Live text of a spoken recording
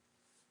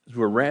As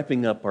we're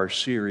wrapping up our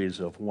series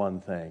of One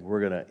Thing, we're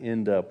going to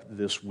end up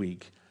this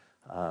week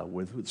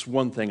with it's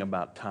one thing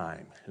about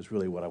time is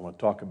really what I want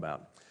to talk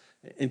about.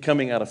 And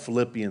coming out of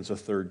Philippians, the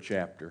 3rd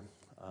chapter,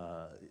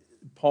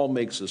 Paul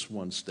makes this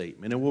one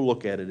statement, and we'll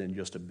look at it in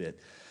just a bit.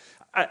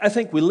 I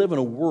think we live in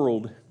a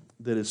world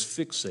that is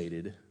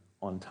fixated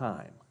on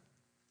time.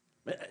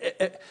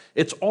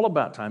 It's all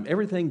about time.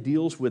 Everything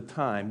deals with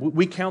time.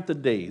 We count the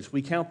days.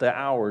 We count the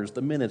hours,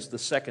 the minutes, the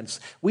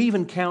seconds. We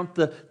even count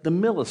the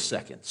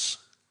milliseconds.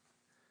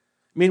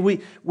 I mean,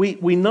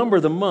 we number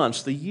the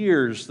months, the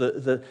years,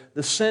 the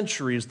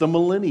centuries, the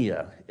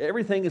millennia.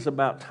 Everything is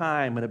about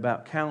time and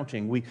about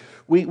counting.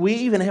 We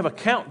even have a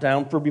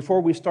countdown for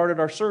before we started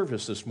our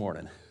service this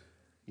morning.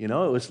 You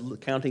know, it was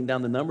counting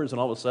down the numbers,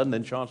 and all of a sudden,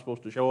 then Sean's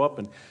supposed to show up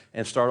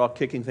and start off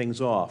kicking things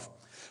off.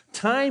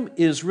 Time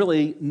is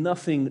really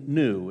nothing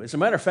new. As a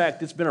matter of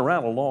fact, it's been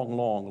around a long,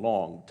 long,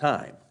 long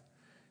time.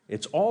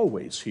 It's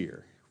always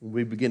here when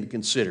we begin to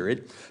consider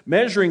it.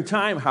 Measuring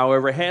time,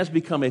 however, has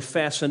become a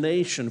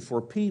fascination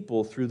for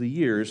people through the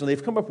years, and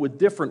they've come up with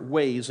different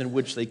ways in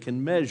which they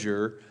can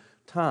measure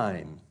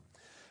time.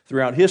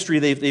 Throughout history,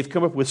 they've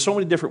come up with so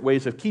many different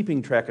ways of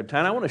keeping track of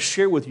time. I want to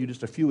share with you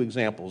just a few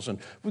examples, and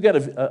we've got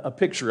a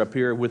picture up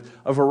here with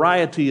a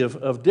variety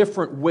of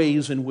different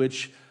ways in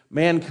which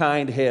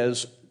mankind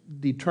has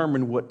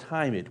determined what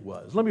time it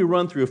was. Let me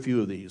run through a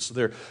few of these.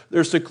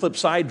 There's the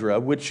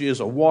clepsydra, which is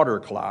a water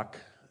clock.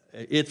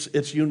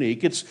 It's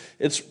unique.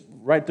 It's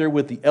right there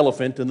with the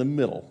elephant in the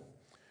middle.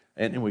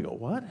 And we go,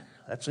 what?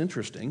 That's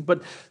interesting.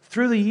 But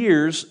through the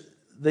years,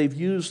 they've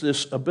used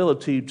this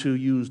ability to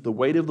use the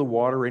weight of the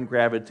water and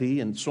gravity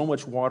and so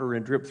much water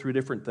and drip through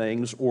different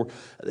things, or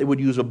they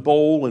would use a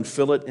bowl and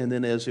fill it, and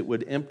then as it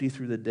would empty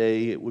through the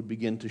day, it would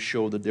begin to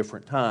show the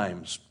different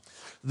times.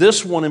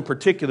 This one in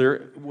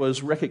particular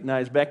was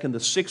recognized back in the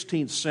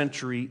 16th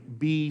century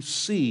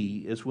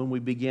BC is when we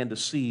began to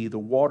see the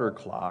water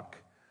clock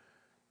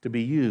to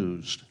be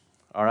used.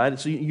 All right,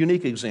 it's a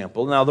unique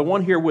example. Now, the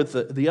one here with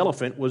the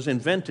elephant was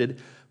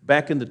invented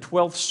back in the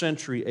 12th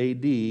century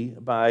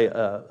AD by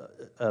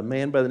a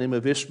man by the name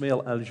of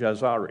Ismail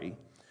al-Jazari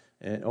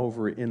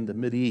over in the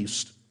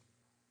Mideast.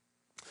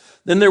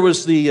 Then there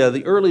was the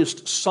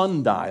earliest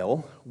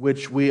sundial,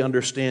 which we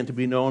understand to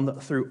be known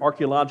through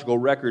archaeological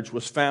records,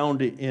 was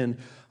found in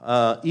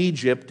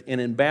Egypt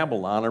and in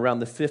Babylon around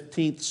the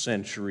 15th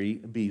century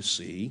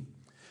BC.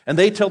 And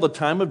they tell the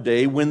time of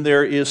day when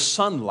there is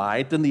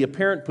sunlight and the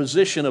apparent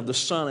position of the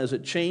sun as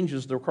it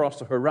changes across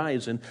the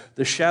horizon.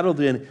 The shadow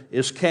then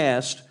is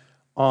cast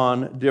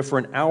on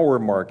different hour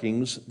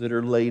markings that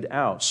are laid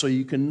out. So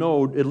you can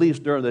know, at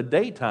least during the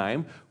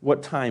daytime,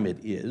 what time it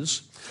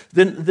is.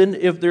 Then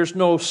if there's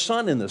no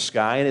sun in the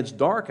sky and it's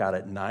dark out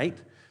at night,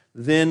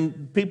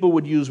 then people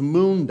would use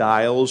moon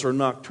dials or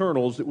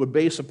nocturnals that would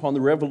base upon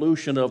the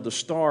revolution of the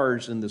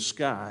stars in the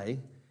sky,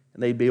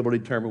 and they'd be able to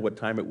determine what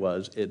time it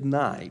was at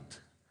night.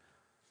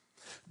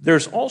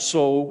 There's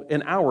also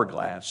an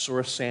hourglass or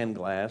a sand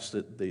glass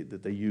that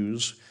they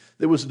use.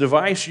 There was a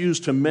device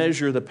used to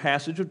measure the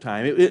passage of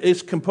time.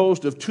 It's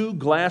composed of 2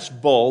 glass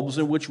bulbs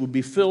in which would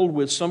be filled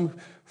with some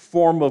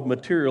form of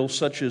material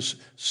such as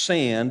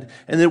sand,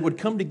 and it would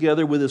come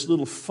together with this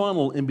little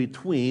funnel in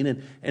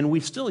between, and we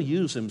still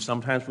use them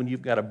sometimes when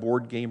you've got a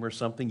board game or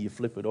something. You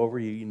flip it over,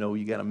 you know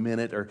you got a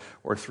minute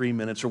or 3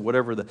 minutes or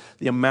whatever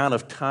the amount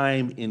of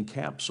time in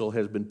capsule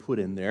has been put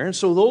in there. And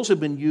so those have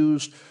been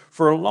used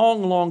for a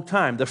long, long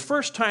time. The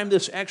first time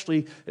this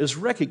actually is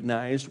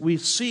recognized, we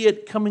see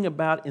it coming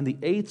about in the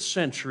 8th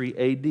century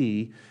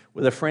AD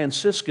with a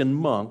Franciscan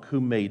monk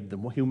who made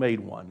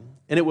one.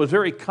 And it was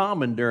very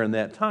common during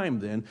that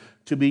time then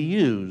to be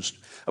used.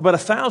 About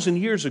 1,000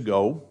 years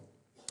ago,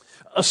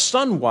 a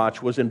sun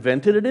watch was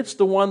invented, and it's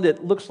the one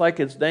that looks like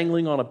it's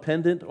dangling on a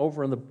pendant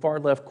over in the far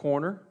left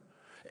corner.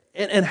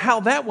 And how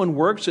that one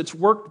works, it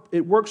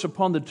works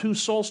upon the 2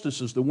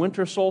 solstices, the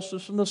winter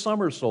solstice and the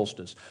summer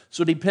solstice.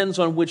 So it depends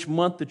on which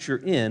month that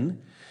you're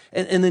in.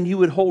 And then you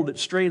would hold it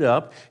straight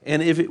up.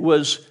 And if it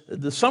was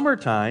the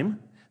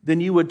summertime, then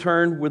you would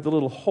turn with the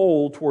little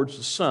hole towards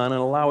the sun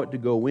and allow it to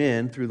go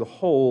in through the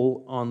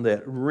hole on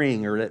that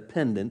ring or that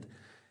pendant.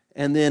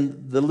 And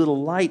then the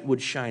little light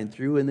would shine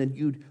through, and then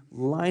you'd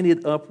line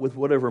it up with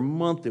whatever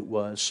month it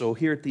was. So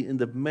here at the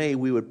end of May,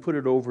 we would put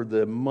it over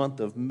the month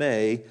of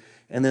May,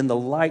 and then the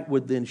light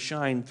would then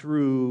shine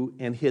through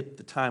and hit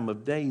the time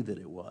of day that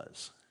it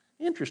was.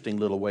 Interesting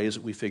little ways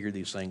that we figure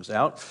these things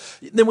out.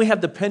 Then we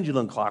have the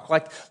pendulum clock,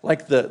 like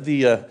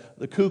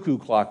the cuckoo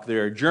clock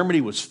there.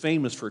 Germany was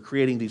famous for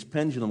creating these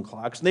pendulum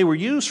clocks, and they were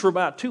used for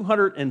about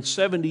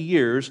 270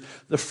 years.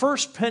 The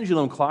first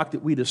pendulum clock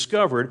that we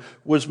discovered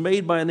was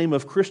made by a name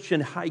of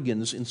Christian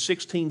Huygens in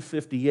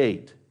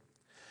 1658.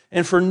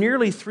 And for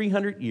nearly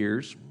 300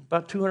 years,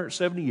 about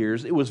 270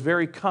 years, it was a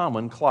very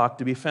common clock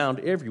to be found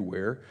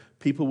everywhere.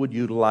 People would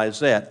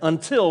utilize that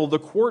until the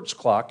quartz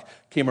clock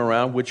came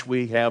around, which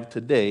we have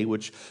today,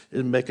 which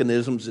is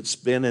mechanisms that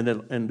spin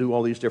and do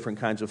all these different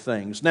kinds of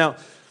things. Now,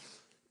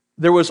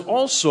 there was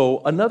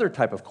also another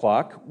type of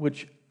clock,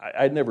 which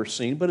I'd never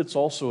seen, but it's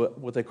also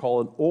what they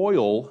call an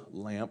oil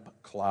lamp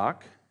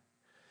clock.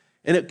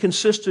 And it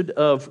consisted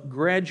of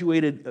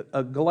graduated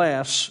a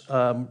glass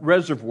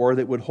reservoir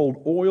that would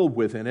hold oil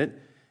within it,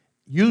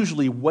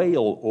 usually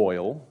whale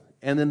oil,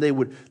 and then they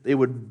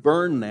would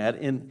burn that,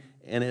 and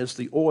as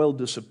the oil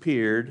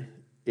disappeared,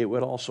 it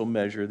would also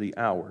measure the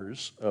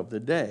hours of the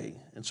day.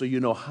 And so you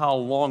know how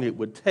long it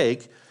would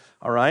take,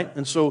 all right?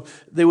 And so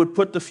they would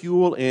put the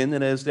fuel in,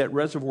 and as that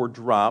reservoir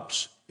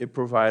drops, it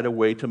provided a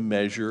way to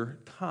measure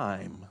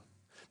time.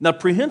 Now,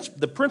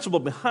 the principle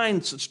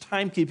behind such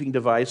timekeeping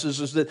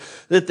devices is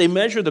that they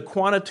measure the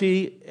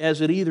quantity as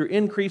it either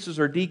increases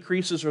or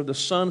decreases, or the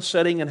sun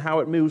setting and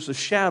how it moves the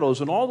shadows,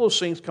 and all those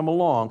things come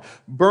along.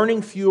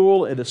 Burning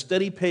fuel at a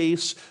steady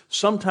pace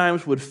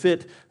sometimes would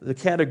fit the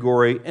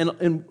category,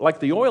 and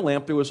like the oil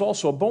lamp, there was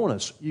also a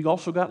bonus. You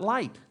also got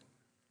light.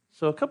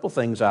 So a couple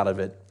things out of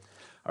it,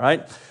 all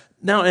right?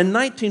 Now, in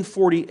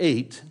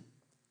 1948,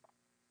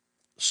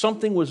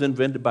 something was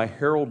invented by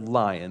Harold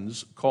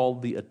Lyons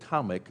called the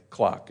atomic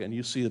clock, and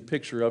you see the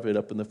picture of it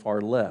up in the far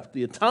left.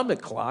 The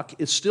atomic clock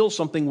is still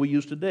something we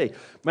use today.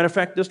 Matter of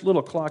fact, this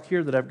little clock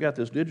here that I've got,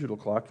 this digital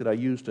clock that I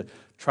use to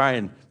try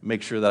and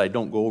make sure that I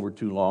don't go over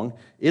too long,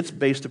 it's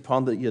based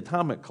upon the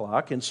atomic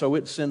clock, and so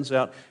it sends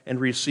out and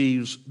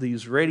receives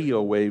these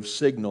radio wave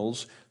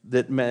signals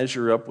that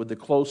measure up with the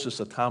closest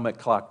atomic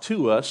clock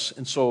to us,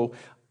 and so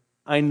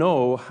I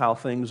know how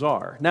things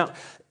are. Now,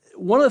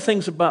 one of the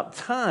things about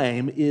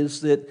time is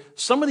that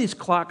some of these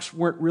clocks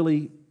weren't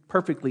really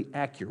perfectly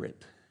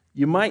accurate.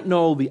 You might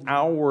know the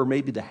hour or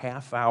maybe the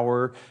half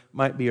hour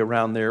might be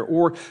around there,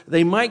 or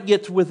they might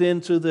get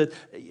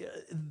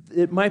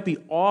it might be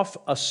off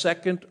a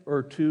second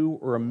or two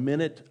or a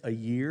minute a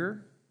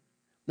year.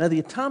 Now, the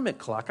atomic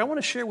clock, I want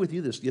to share with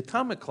you this. The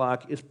atomic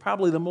clock is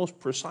probably the most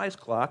precise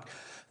clock,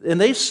 and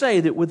they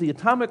say that with the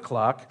atomic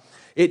clock,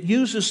 it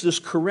uses this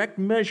correct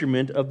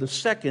measurement of the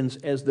seconds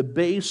as the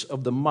base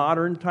of the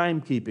modern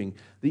timekeeping.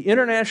 The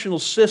International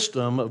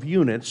System of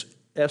Units,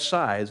 SI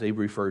as they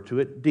refer to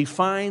it,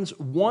 defines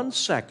 1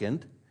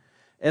 second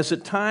as the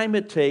time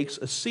it takes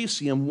a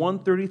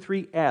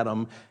cesium-133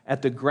 atom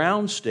at the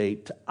ground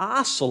state to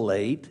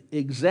oscillate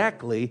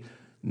exactly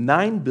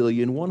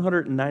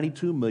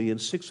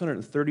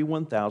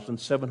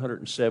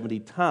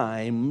 9,192,631,770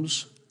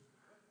 times.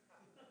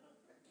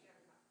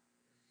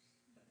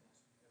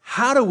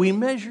 How do we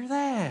measure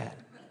that?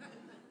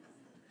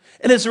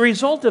 And as a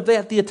result of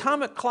that, the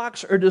atomic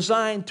clocks are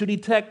designed to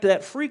detect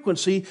that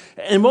frequency,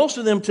 and most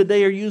of them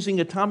today are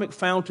using atomic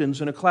fountains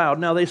in a cloud.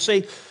 Now, they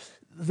say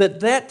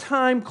that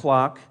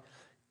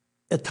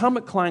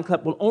atomic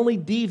clock will only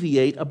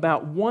deviate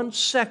about 1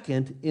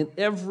 second in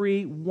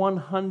every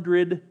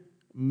 100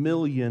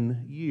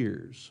 million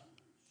years.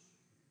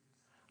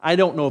 I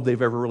don't know if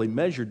they've ever really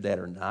measured that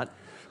or not,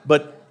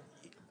 but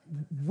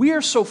we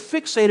are so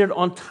fixated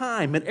on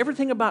time and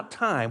everything about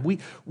time. We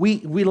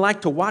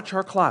like to watch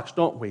our clocks,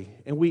 don't we?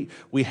 And we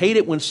hate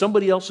it when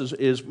somebody else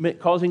is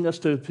causing us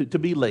to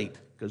be late,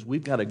 because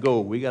we've got to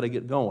go. We've got to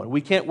get going. We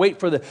can't wait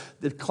for the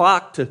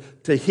clock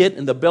to hit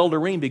and the bell to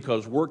ring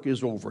because work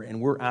is over and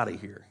we're out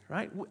of here,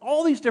 right?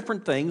 All these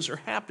different things are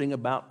happening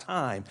about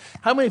time.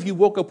 How many of you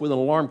woke up with an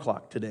alarm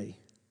clock today?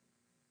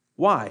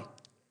 Why?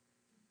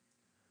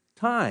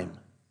 Time.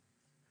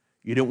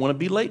 You didn't want to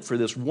be late for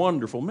this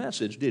wonderful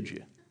message, did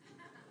you?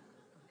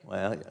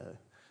 Well,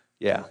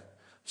 yeah.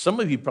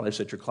 Some of you probably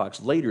set your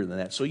clocks later than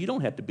that, so you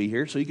don't have to be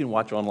here, so you can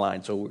watch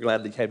online. So we're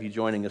glad to have you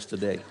joining us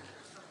today.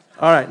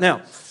 All right,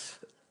 now,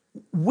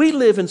 we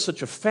live in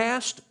such a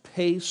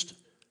fast-paced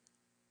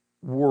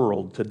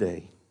world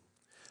today.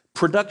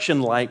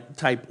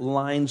 Production-type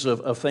lines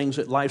of things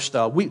at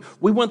lifestyle. We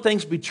want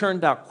things to be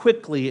churned out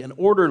quickly and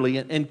orderly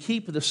and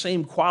keep the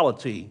same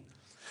quality.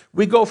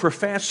 We go for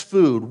fast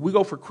food, we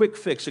go for quick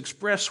fix,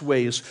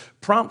 expressways,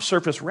 prompt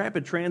surface,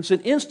 rapid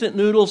transit, instant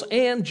noodles,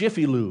 and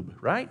Jiffy Lube,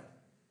 right?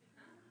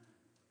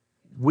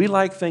 We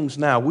like things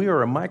now. We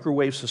are a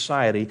microwave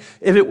society.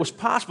 If it was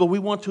possible, we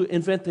want to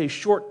invent a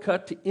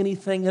shortcut to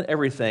anything and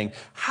everything.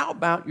 How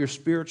about your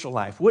spiritual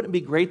life? Wouldn't it be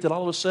great that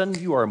all of a sudden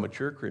you are a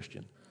mature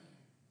Christian?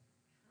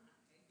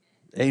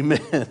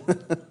 Amen.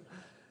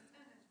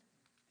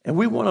 And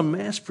we want to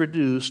mass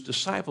produce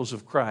disciples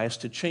of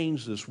Christ to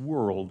change this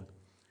world.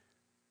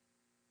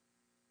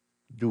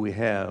 Do we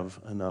have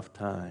enough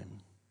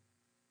time?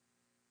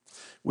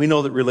 We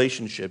know that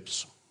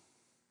relationships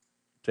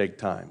take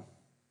time.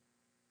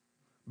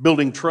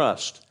 Building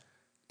trust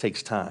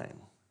takes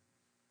time.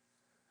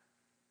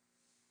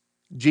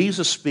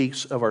 Jesus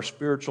speaks of our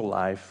spiritual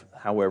life,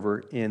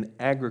 however, in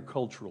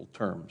agricultural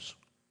terms.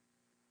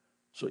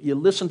 So you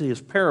listen to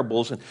his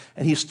parables, and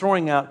he's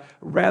throwing out,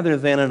 rather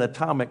than an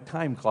atomic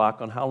time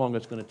clock on how long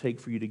it's going to take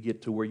for you to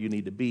get to where you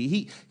need to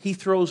be, he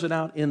throws it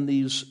out in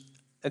these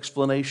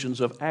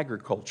explanations of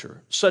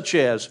agriculture, such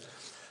as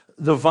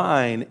the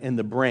vine and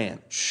the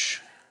branch.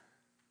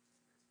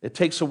 It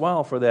takes a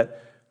while for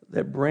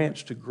that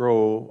branch to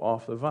grow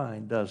off the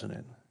vine, doesn't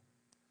it?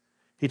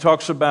 He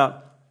talks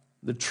about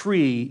the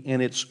tree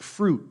and its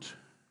fruit,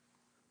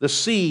 the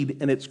seed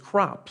and its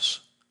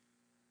crops.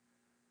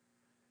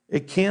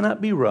 It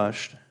cannot be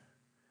rushed.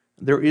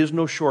 There is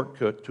no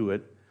shortcut to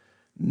it.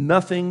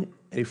 nothing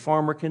a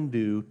farmer can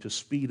do to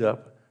speed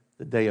up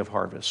the day of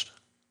harvest.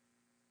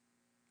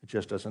 It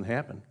just doesn't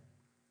happen.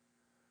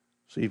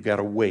 So you've got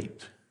to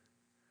wait.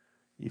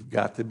 You've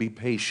got to be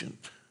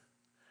patient.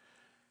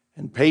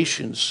 And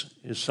patience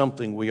is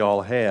something we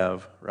all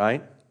have,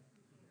 right?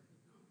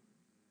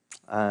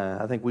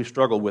 I think we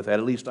struggle with that.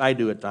 At least I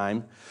do at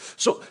times.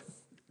 So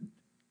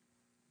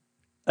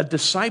a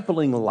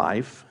discipling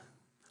life,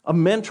 a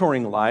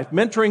mentoring life,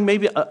 mentoring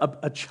maybe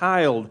a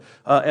child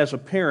as a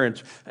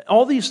parent,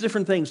 all these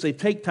different things, they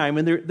take time.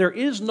 And there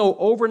is no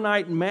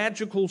overnight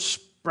magical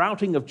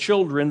sprouting of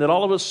children that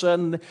all of a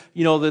sudden,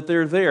 that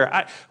they're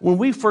there. When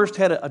we first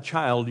had a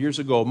child years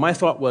ago, my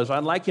thought was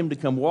I'd like him to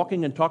come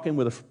walking and talking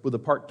with a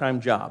part-time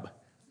job.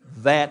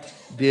 That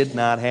did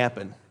not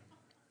happen.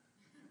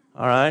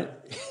 All right?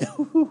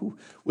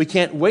 We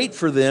can't wait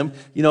for them,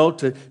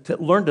 to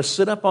learn to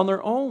sit up on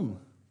their own.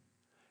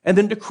 And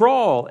then to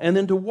crawl, and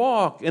then to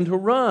walk, and to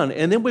run.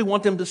 And then we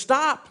want them to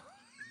stop.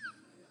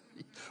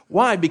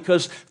 Why?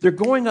 Because they're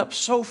growing up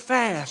so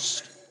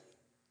fast.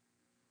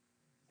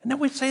 And then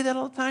we say that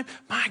all the time.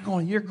 My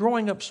God, you're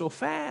growing up so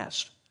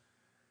fast.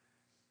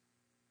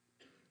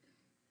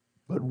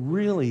 But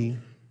really,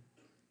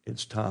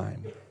 it's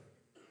time.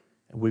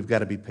 And we've got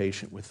to be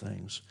patient with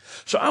things.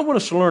 So I want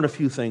us to learn a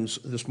few things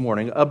this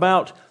morning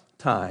about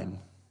time.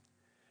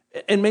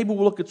 And maybe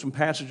we'll look at some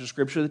passages of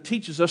Scripture that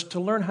teaches us to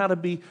learn how to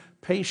be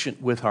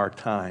patient with our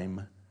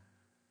time.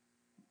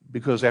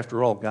 Because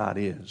after all, God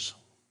is.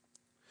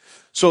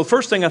 So the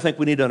first thing I think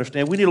we need to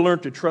understand, we need to learn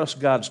to trust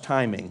God's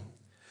timing.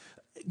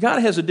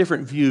 God has a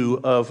different view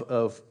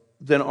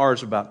than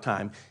ours about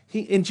time.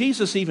 And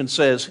Jesus even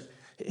says,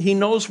 He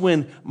knows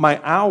when my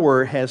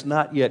hour has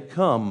not yet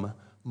come,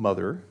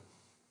 mother.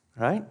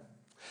 Right?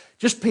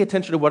 Just pay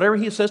attention to whatever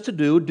He says to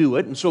do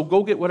it, and so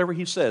go get whatever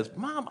He says.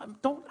 Mom,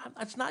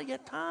 it's not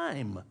yet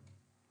time.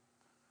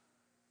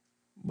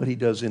 But He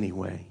does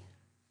anyway.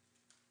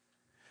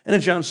 And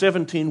in John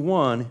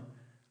 17:1,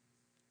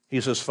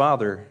 He says,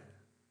 Father,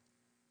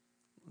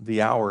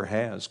 the hour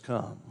has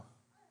come.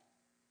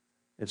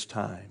 It's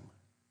time.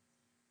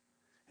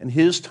 And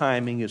His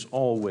timing is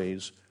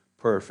always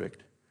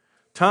perfect.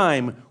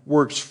 Time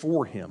works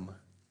for Him,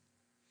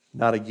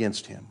 not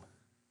against Him.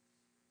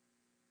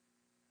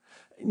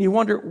 And you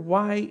wonder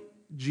why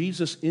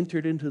Jesus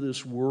entered into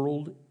this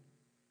world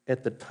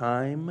at the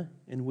time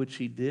in which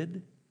He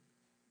did?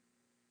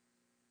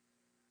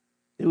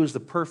 It was the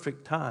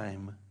perfect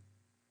time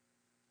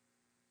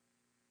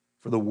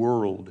for the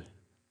world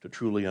to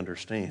truly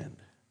understand.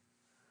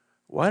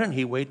 Why didn't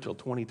He wait till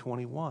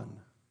 2021?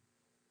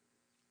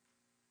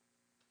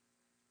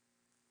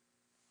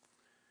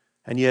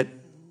 And yet,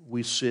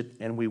 we sit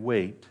and we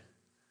wait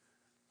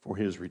for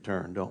His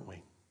return, don't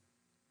we?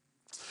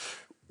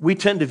 We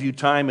tend to view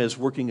time as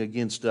working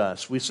against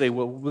us. We say,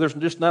 well, there's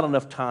just not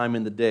enough time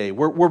in the day.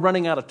 We're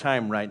running out of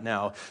time right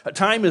now.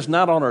 Time is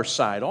not on our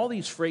side. All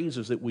these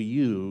phrases that we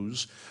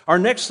use. Our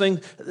next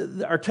thing,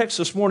 our text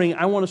this morning,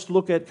 I want us to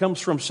look at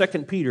comes from 2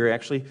 Peter,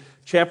 actually,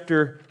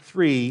 chapter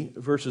 3,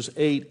 verses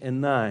 8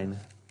 and 9.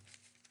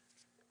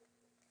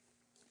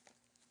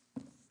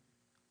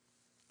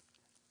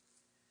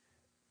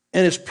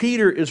 And as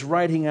Peter is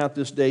writing out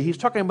this day, he's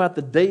talking about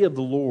the day of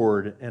the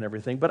Lord and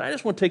everything. But I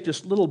just want to take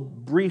this little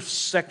brief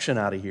section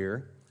out of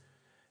here.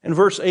 In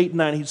verse 8 and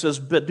 9, he says,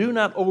 but do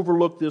not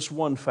overlook this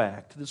one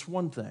fact, this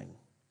one thing,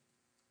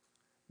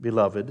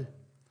 beloved,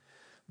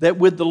 that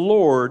with the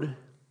Lord,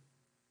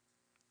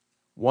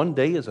 one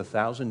day is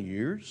 1,000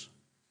 years,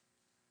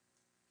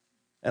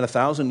 and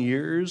 1,000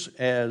 years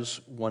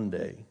as one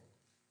day.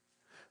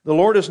 The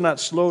Lord is not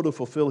slow to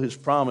fulfill His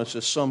promise,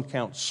 as some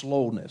count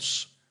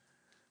slowness,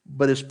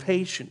 but is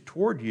patient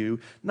toward you,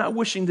 not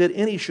wishing that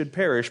any should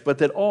perish, but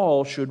that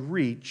all should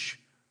reach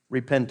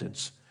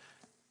repentance.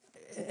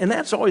 And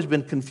that's always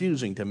been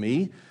confusing to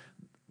me.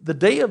 The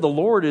day of the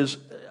Lord is,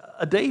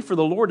 a day for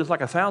the Lord is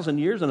like 1,000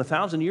 years, and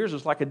 1,000 years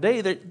is like a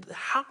day.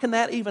 How can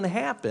that even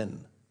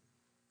happen?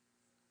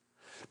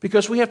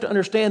 Because we have to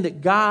understand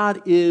that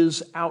God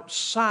is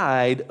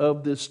outside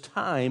of this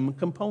time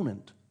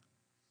component.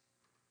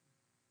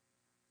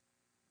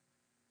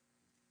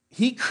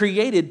 He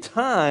created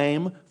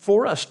time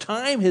for us.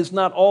 Time has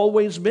not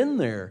always been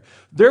there.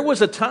 There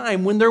was a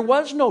time when there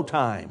was no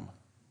time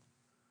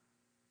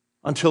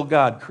until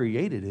God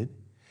created it.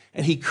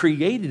 And He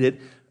created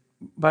it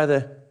by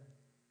the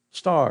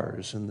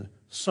stars and the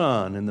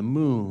sun and the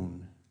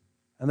moon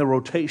and the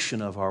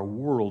rotation of our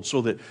world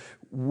so that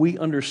we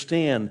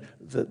understand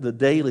the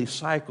daily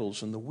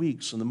cycles and the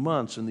weeks and the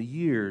months and the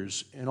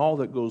years and all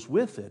that goes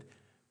with it.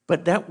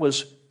 But that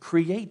was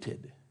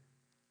created.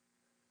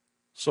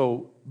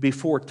 So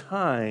before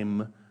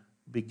time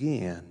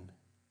began,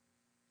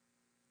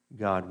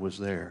 God was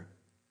there.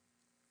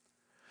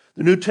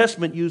 The New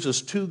Testament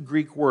uses two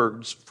Greek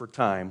words for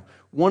time.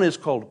 One is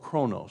called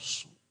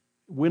chronos.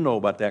 We know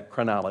about that,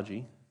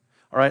 chronology.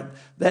 All right,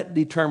 that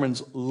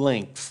determines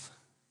length.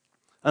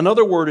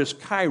 Another word is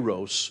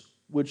kairos,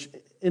 which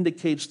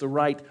indicates the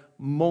right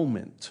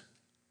moment.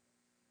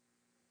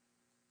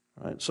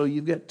 Right? So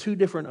you've got two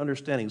different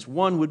understandings.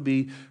 One would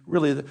be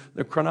really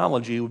the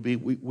chronology would be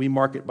we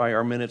mark it by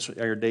our minutes,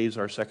 our days,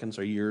 our seconds,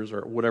 our years,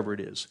 or whatever it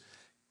is.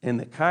 And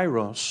the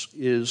kairos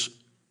is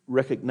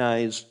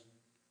recognized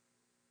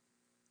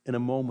in a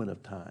moment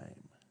of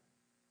time,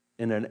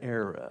 in an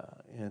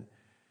era. And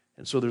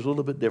so there's a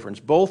little bit difference.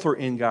 Both are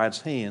in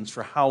God's hands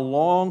for how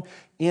long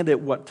and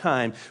at what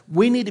time.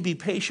 We need to be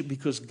patient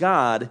because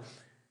God,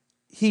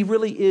 He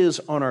really is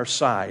on our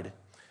side.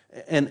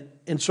 And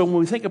so when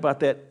we think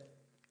about that,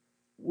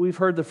 we've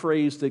heard the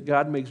phrase that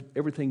God makes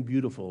everything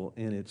beautiful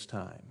in its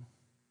time.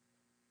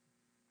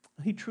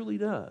 He truly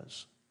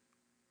does.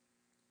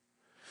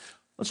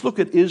 Let's look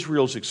at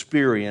Israel's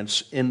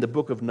experience in the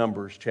book of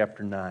Numbers,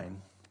 chapter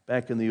 9.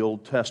 Back in the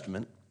Old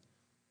Testament,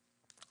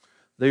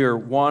 they are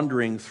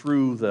wandering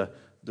through the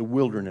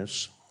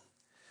wilderness.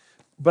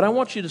 But I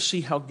want you to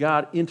see how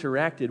God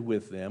interacted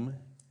with them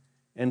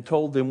and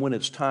told them when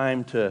it's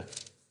time to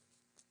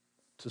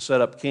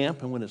set up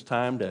camp and when it's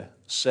time to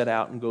set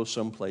out and go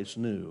someplace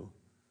new.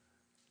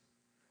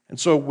 And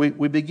so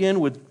we begin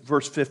with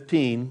verse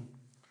 15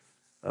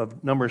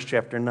 of Numbers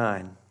chapter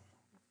 9.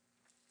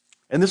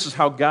 And this is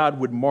how God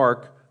would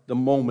mark the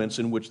moments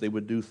in which they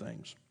would do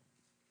things.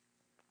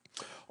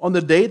 On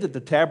the day that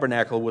the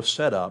tabernacle was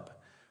set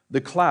up,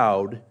 the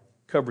cloud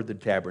covered the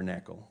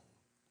tabernacle.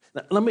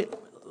 Now, let me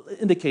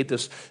indicate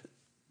this.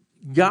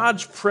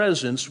 God's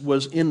presence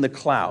was in the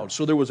cloud.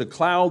 So there was a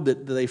cloud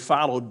that they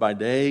followed by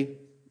day,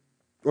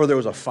 or there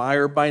was a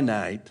fire by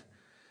night.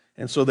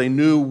 And so they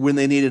knew when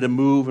they needed to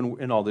move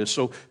and all this.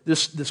 So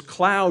this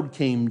cloud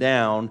came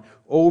down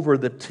over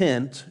the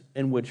tent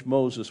in which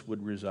Moses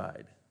would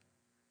reside.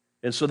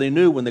 And so they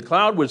knew when the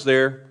cloud was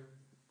there,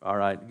 all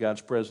right,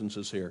 God's presence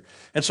is here.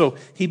 And so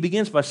he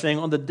begins by saying,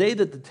 on the day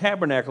that the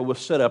tabernacle was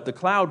set up, the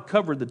cloud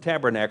covered the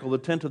tabernacle, the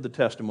tent of the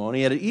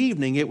testimony. At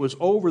evening, it was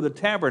over the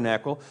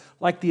tabernacle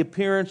like the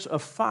appearance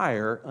of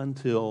fire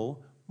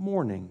until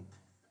morning.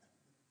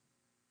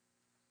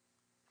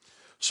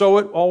 So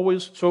it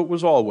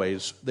was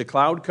always. The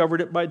cloud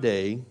covered it by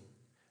day,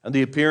 and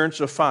the appearance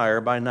of fire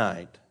by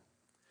night.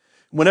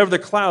 Whenever the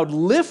cloud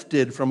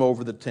lifted from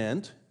over the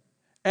tent,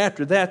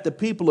 after that, the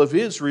people of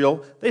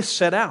Israel, they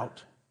set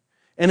out.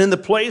 And in the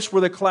place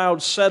where the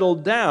cloud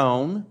settled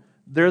down,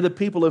 there the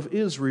people of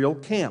Israel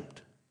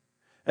camped.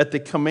 At the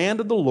command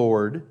of the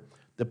Lord,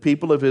 the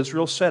people of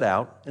Israel set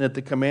out, and at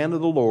the command of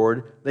the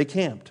Lord, they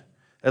camped.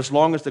 As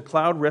long as the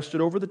cloud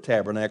rested over the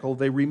tabernacle,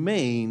 they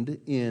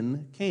remained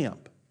in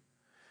camp.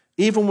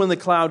 Even when the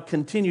cloud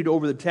continued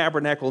over the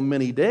tabernacle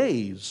many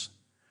days,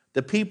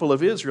 the people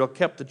of Israel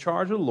kept the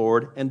charge of the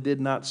Lord and did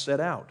not set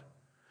out.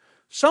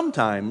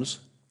 Sometimes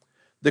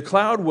the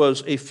cloud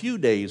was a few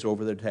days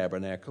over the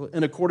tabernacle,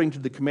 and according to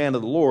the command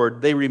of the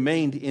Lord, they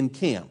remained in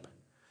camp.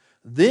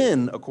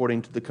 Then,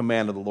 according to the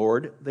command of the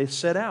Lord, they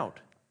set out.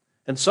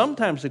 And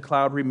sometimes the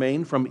cloud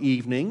remained from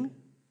evening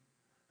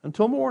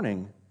until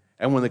morning.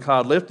 And when the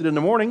cloud lifted in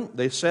the morning,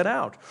 they set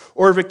out.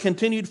 Or if it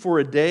continued for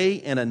a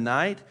day and a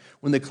night,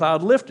 when the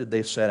cloud lifted,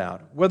 they set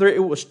out. Whether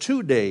it was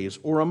 2 days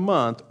or a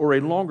month or a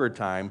longer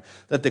time,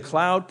 that the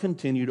cloud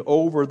continued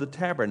over the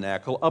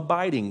tabernacle,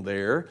 abiding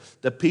there,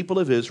 the people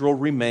of Israel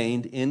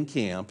remained in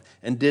camp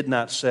and did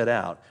not set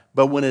out.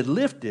 But when it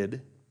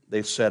lifted,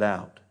 they set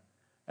out.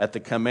 At the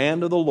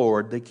command of the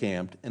Lord they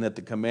camped, and at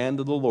the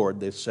command of the Lord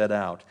they set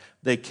out.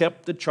 They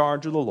kept the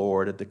charge of the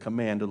Lord at the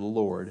command of the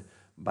Lord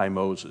by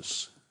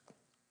Moses.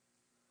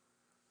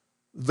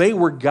 They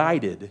were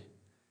guided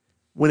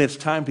when it's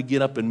time to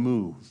get up and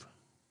move.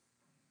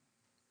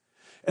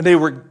 And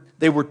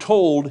they were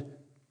told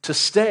to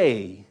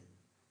stay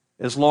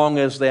as long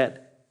as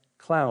that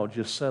cloud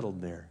just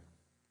settled there.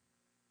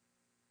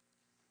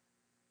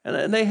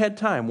 And they had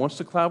time. Once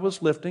the cloud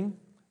was lifting,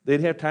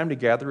 they'd have time to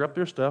gather up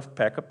their stuff,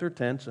 pack up their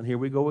tents, and here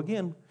we go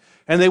again.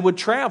 And they would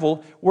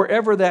travel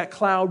wherever that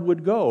cloud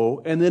would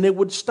go, and then it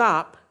would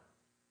stop.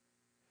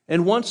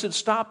 And once it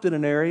stopped in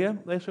an area,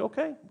 they say,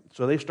 okay.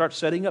 So they start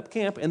setting up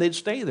camp, and they'd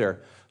stay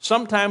there.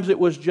 Sometimes it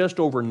was just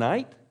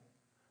overnight.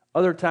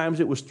 Other times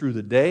it was through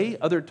the day.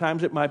 Other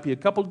times it might be a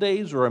couple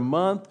days or a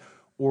month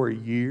or a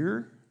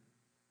year.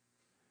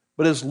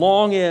 But as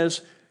long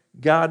as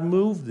God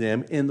moved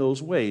them in those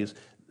ways,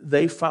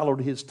 they followed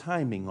His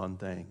timing on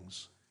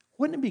things.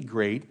 Wouldn't it be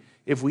great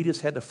if we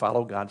just had to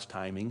follow God's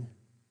timing?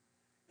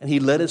 And He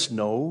let us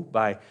know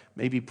by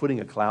maybe putting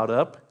a cloud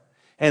up.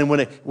 And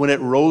when it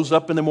rose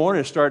up in the morning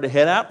and started to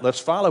head out, let's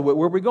follow it.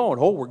 Where are we going?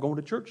 Oh, we're going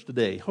to church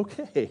today.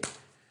 Okay.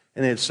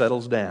 And then it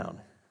settles down.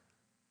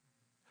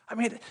 I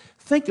mean,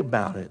 think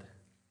about it.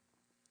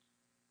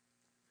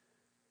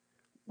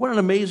 What an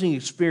amazing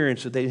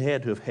experience that they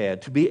had to have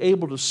had, to be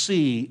able to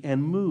see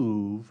and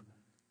move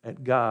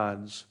at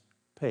God's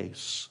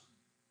pace.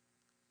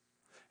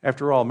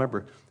 After all,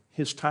 remember,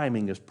 His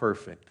timing is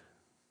perfect.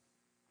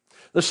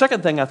 The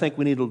second thing I think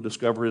we need to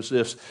discover is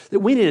this,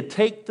 that we need to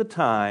take the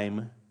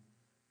time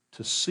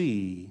to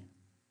see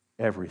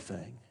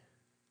everything.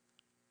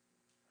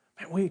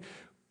 Man,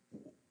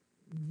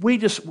 we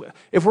just,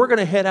 if we're going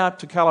to head out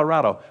to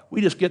Colorado,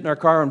 we just get in our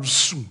car and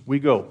we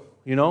go,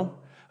 you know?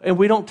 And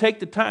we don't take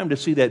the time to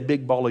see that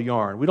big ball of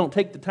yarn. We don't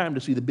take the time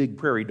to see the big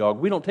prairie dog.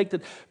 We don't take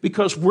the,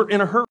 because we're in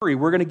a hurry.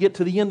 We're going to get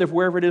to the end of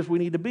wherever it is we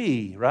need to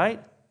be,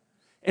 right?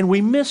 And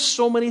we miss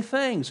so many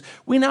things.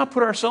 We now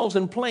put ourselves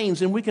in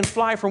planes and we can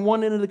fly from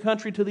one end of the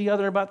country to the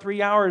other in about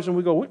 3 hours and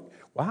we go,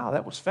 wow,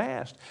 that was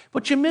fast.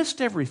 But you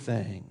missed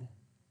everything.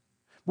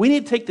 We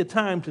need to take the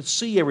time to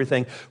see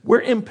everything.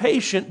 We're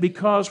impatient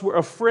because we're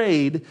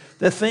afraid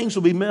that things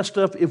will be messed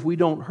up if we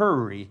don't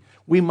hurry.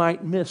 We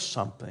might miss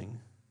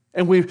something.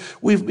 And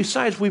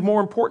besides, we've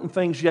more important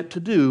things yet to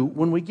do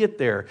when we get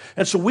there.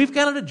 And so we've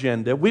got an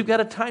agenda, we've got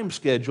a time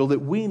schedule that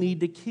we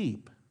need to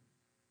keep.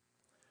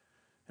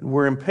 And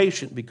we're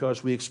impatient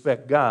because we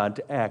expect God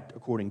to act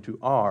according to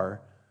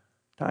our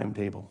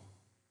timetable.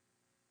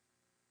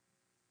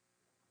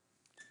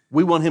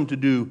 We want Him to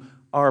do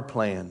our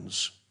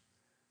plans.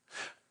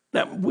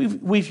 Now,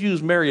 we've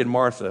used Mary and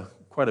Martha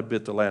quite a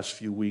bit the last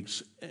few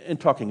weeks in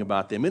talking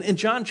about them. In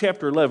John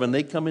chapter 11,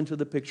 they come into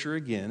the picture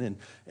again.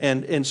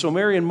 And so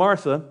Mary and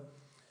Martha,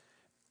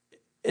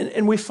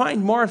 and we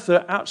find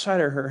Martha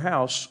outside of her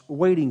house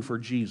waiting for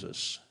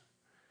Jesus.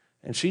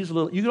 And she's a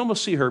little, you can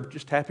almost see her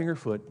just tapping her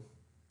foot,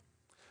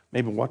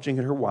 maybe watching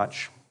at her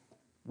watch.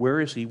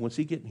 Where is he? When's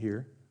he getting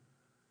here?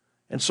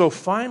 And so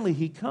finally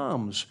he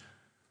comes.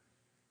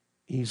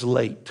 He's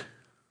late.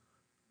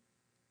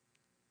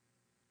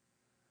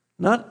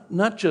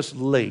 Not just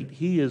late,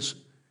 he's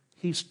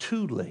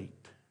too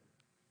late.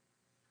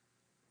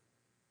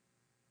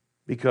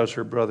 Because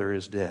her brother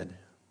is dead.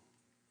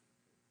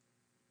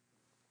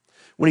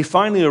 When he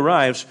finally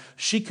arrives,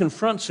 she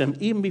confronts him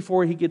even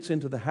before he gets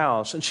into the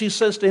house. And she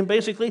says to him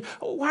basically,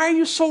 why are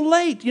you so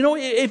late? You know,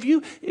 if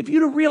you'd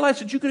have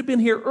realized that you could have been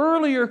here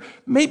earlier,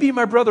 maybe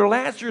my brother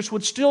Lazarus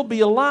would still be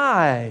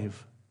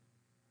alive.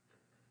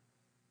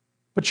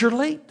 But you're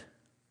late.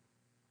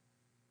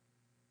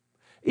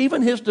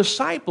 Even his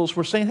disciples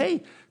were saying,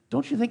 hey,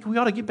 don't you think we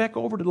ought to get back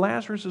over to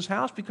Lazarus'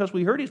 house because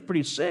we heard he's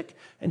pretty sick?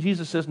 And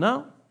Jesus says,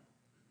 no.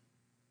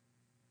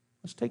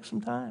 Let's take some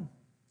time.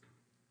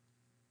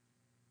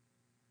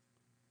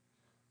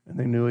 And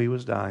they knew he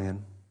was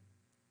dying.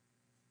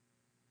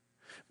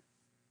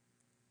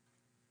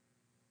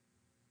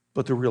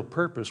 But the real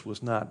purpose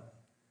was not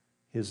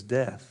his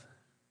death.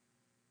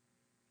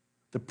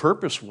 The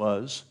purpose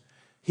was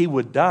he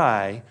would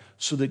die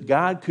so that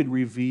God could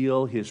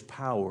reveal his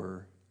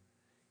power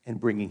in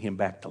bringing him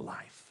back to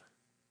life.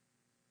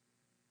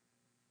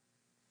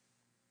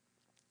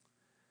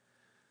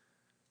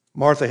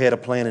 Martha had a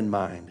plan in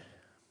mind.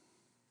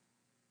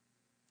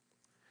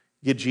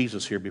 Get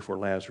Jesus here before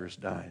Lazarus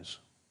dies.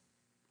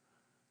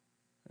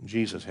 And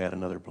Jesus had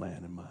another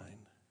plan in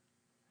mind.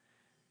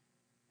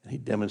 And he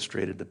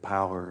demonstrated the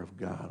power of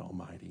God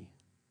Almighty.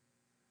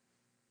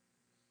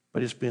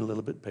 But he's been a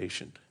little bit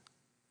patient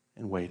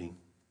and waiting.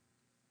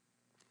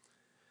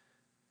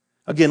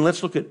 Again,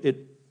 let's look at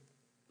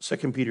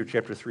 2 Peter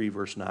chapter 3,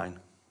 verse 9.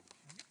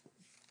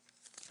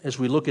 As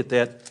we look at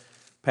that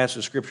passage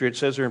of Scripture, it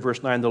says there in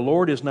verse 9, the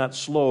Lord is not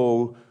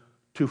slow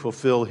to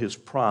fulfill his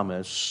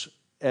promise,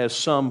 as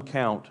some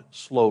count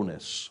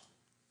slowness.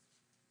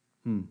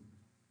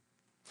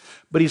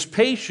 But he's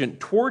patient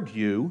toward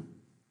you,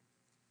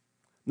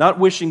 not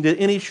wishing that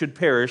any should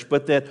perish,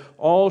 but that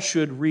all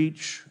should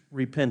reach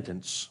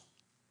repentance.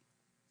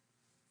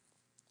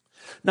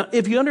 Now,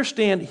 if you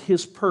understand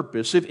his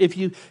purpose, if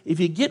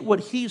you get what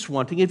he's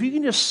wanting, if you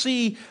can just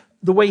see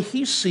the way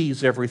he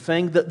sees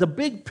everything, the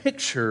big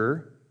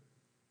picture,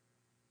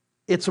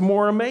 it's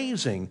more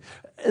amazing.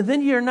 And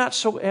then you're not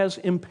so as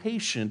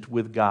impatient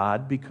with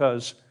God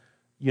because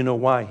you know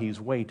why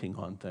he's waiting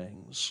on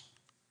things.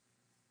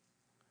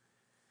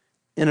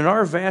 And in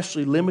our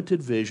vastly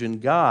limited vision,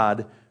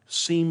 God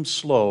seems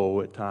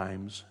slow at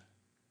times,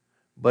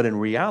 but in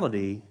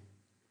reality,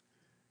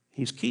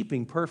 he's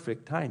keeping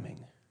perfect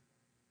timing.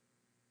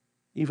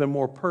 Even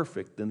more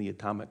perfect than the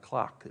atomic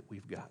clock that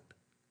we've got.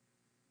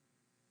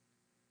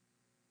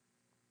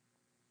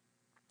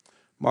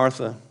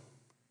 Martha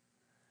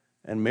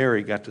and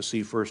Mary got to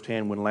see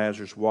firsthand when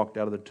Lazarus walked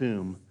out of the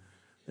tomb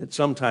that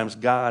sometimes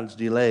God's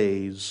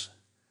delays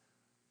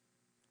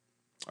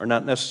are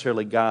not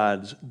necessarily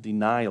God's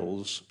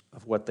denials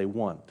of what they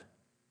want.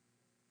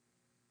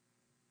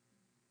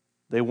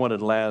 They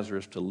wanted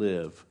Lazarus to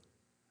live.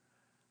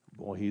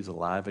 Boy, he's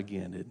alive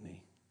again, isn't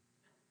he?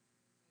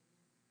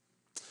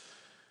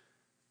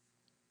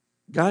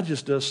 God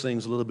just does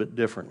things a little bit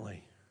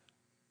differently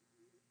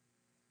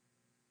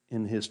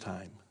in his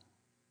time.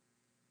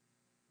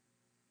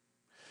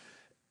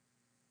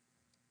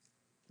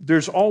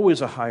 There's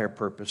always a higher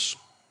purpose.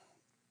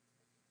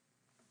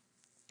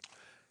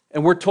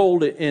 And we're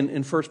told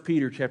in 1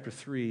 Peter chapter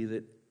 3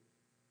 that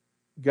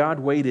God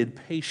waited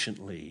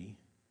patiently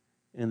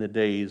in the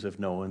days of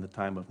Noah, in the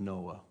time of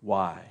Noah.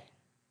 Why?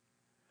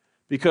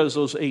 Because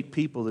those 8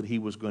 people that he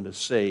was going to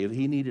save,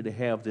 he needed to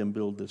have them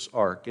build this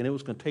ark. And it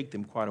was going to take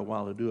them quite a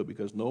while to do it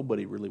because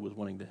nobody really was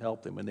wanting to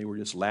help them. And they were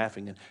just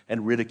laughing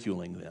and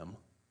ridiculing them.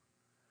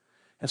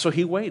 And so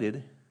he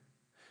waited.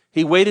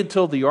 He waited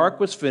till the ark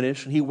was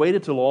finished, and he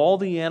waited till all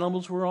the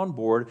animals were on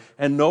board,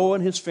 and Noah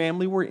and his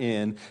family were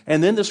in.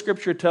 And then the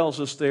scripture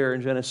tells us there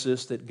in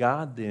Genesis that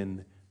God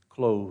then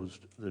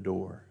closed the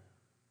door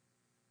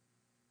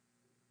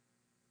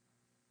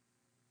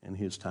in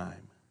his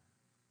time.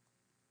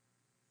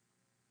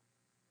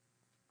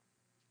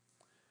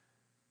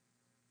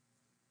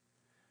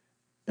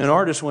 An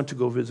artist went to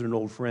go visit an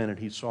old friend, and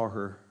he saw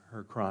her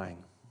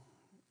crying.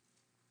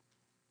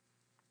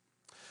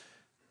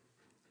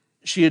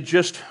 She had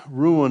just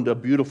ruined a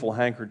beautiful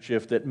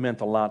handkerchief that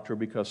meant a lot to her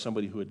because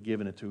somebody who had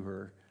given it to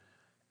her,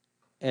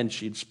 and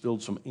she'd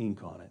spilled some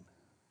ink on it.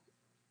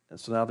 And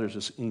so now there's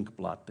this ink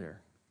blot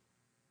there.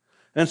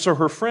 And so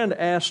her friend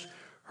asked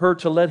her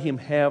to let him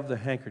have the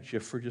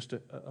handkerchief for just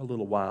a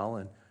little while,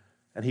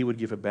 and he would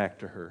give it back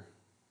to her.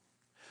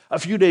 A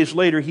few days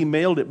later, he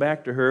mailed it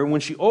back to her, and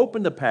when she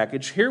opened the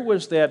package, here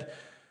was that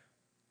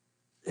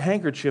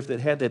handkerchief that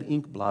had that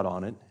ink blot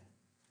on it,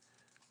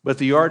 but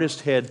the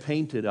artist had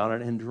painted on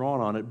it and drawn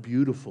on it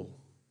beautiful,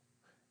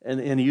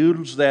 and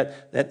used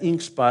that ink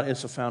spot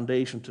as a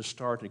foundation to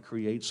start to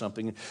create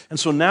something. And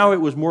so now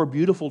it was more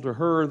beautiful to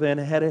her than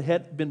it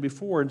had been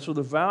before, and so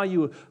the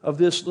value of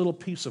this little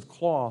piece of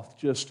cloth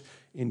just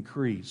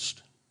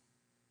increased.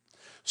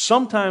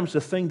 Sometimes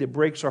the thing that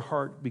breaks our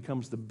heart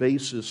becomes the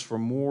basis for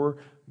more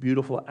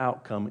beautiful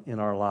outcome in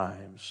our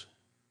lives.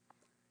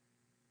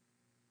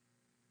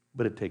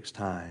 But it takes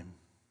time.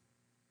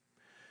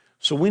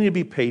 So we need to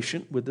be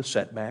patient with the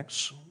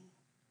setbacks,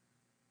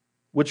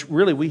 which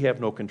really we have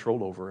no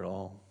control over at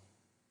all.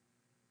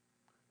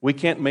 We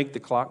can't make the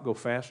clock go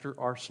faster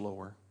or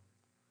slower.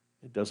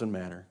 It doesn't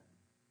matter.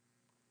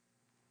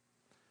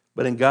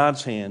 But in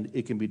God's hand,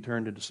 it can be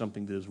turned into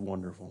something that is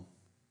wonderful.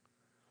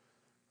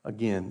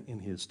 Again, in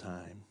His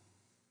time.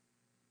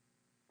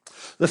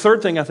 The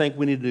third thing I think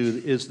we need to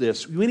do is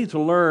this. We need to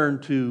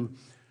learn to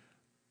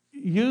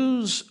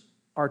use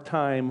our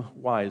time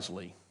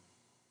wisely.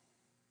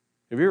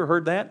 Have you ever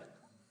heard that?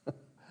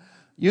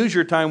 Use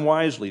your time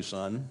wisely,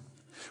 son.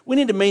 We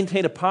need to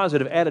maintain a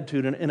positive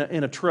attitude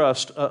and a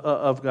trust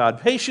of God.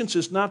 Patience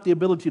is not the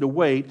ability to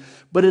wait,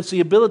 but it's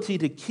the ability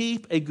to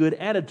keep a good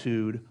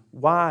attitude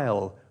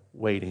while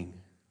waiting.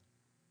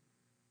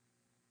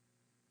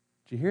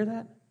 Did you hear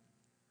that?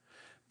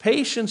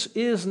 Patience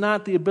is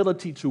not the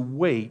ability to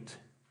wait,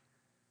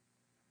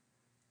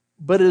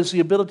 but it is the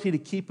ability to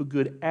keep a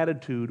good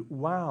attitude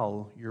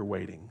while you're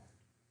waiting.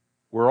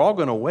 We're all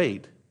going to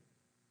wait,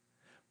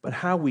 but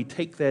how we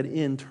take that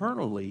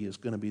internally is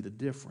going to be the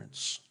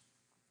difference.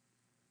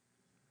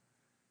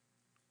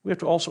 We have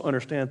to also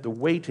understand that the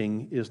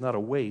waiting is not a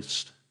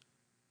waste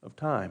of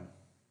time,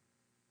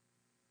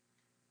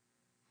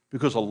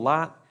 because a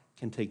lot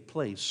can take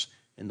place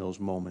in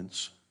those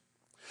moments.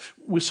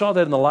 We saw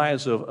that in the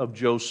lives of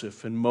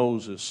Joseph and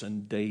Moses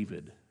and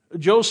David.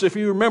 Joseph,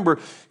 you remember,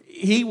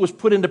 he was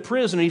put into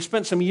prison. He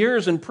spent some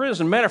years in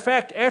prison. Matter of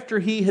fact, after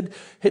he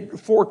had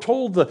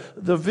foretold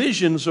the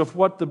visions of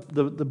what the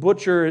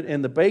butcher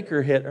and the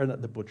baker had, or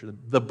not the butcher,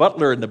 the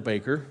butler and the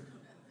baker.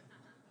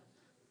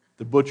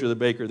 The butcher, the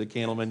baker, the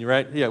candleman,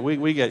 right? Yeah,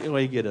 we get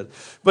it.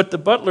 But the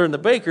butler and the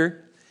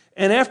baker,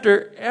 and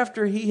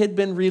after he had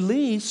been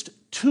released,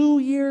 2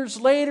 years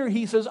later,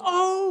 he says,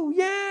 "Oh,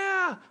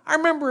 yeah, I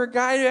remember a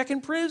guy back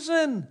in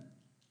prison."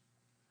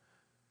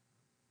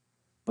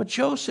 But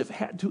Joseph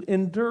had to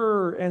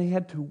endure and he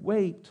had to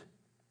wait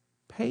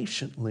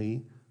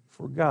patiently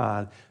for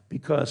God,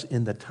 because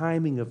in the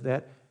timing of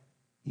that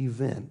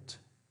event,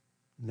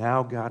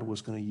 now God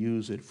was going to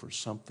use it for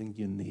something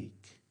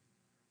unique,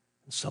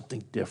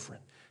 something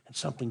different, and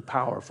something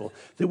powerful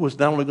that was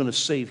not only going to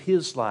save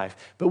his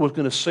life, but was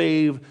going to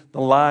save the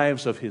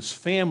lives of his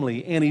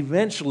family and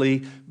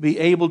eventually be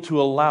able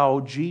to allow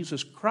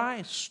Jesus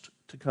Christ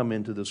to come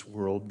into this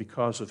world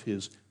because of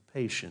his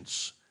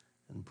patience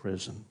in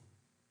prison.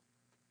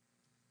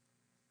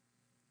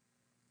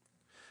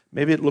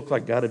 Maybe it looked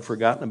like God had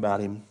forgotten about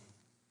him,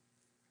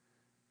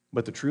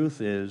 but the truth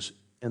is,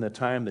 in the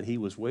time that he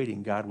was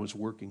waiting, God was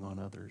working on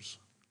others,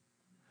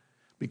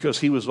 because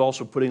he was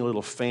also putting a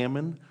little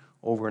famine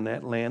over in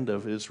that land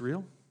of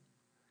Israel.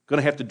 Going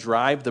to have to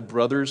drive the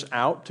brothers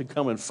out to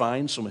come and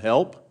find some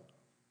help,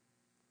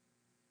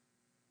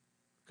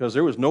 because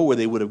there was no way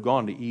they would have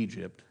gone to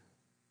Egypt.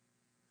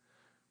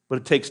 But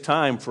it takes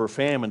time for a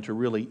famine to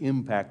really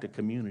impact a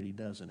community,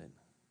 doesn't it?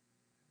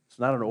 It's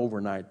not an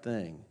overnight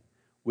thing.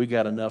 We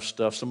got enough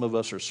stuff. Some of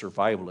us are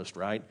survivalists,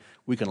 right?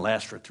 We can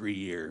last for 3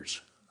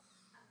 years.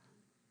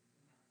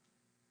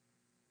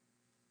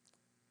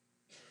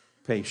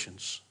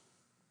 Patience.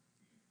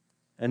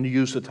 And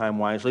use the time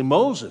wisely.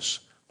 Moses,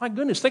 my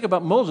goodness, think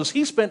about Moses.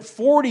 He spent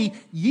 40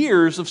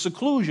 years of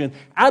seclusion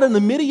out in the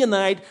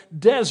Midianite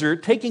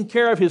desert taking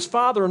care of his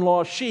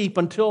father-in-law's sheep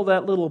until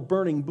that little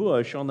burning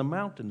bush on the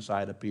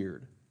mountainside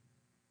appeared.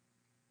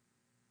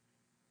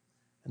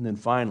 And then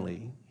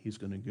finally, he's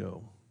going to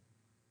go.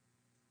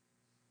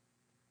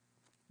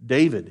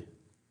 David,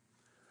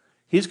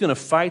 he's going to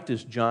fight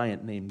this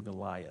giant named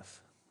Goliath.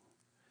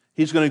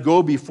 He's going to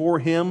go before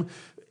him,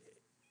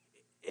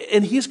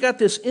 And he's got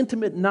this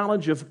intimate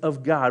knowledge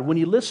of God. When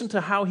you listen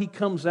to how he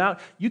comes out,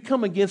 you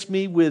come against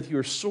me with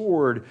your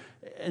sword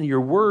and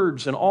your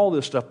words and all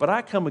this stuff, but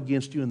I come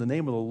against you in the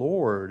name of the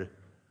Lord,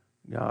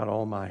 God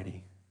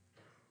Almighty.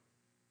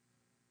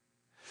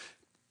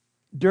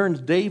 During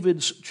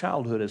David's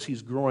childhood, as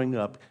he's growing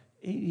up,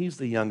 he's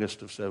the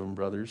youngest of 7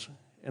 brothers,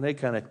 and they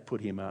kind of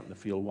put him out in the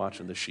field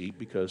watching the sheep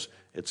because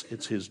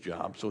it's his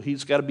job. So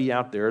he's got to be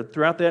out there.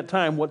 Throughout that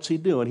time, what's he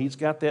doing? He's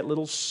got that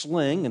little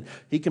sling, and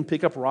he can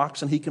pick up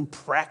rocks, and he can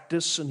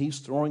practice, and he's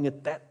throwing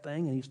at that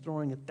thing, and he's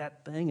throwing at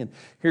that thing, and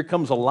here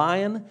comes a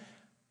lion,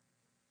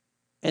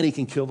 and he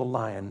can kill the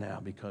lion now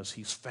because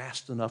he's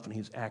fast enough and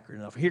he's accurate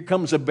enough. Here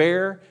comes a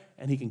bear,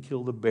 and he can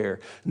kill the bear.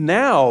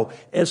 Now,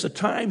 as the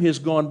time has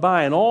gone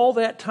by, and all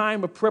that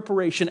time of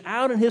preparation,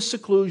 out in his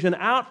seclusion,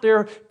 out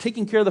there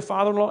taking care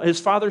of his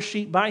father's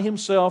sheep by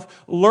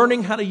himself,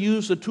 learning how to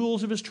use the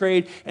tools of his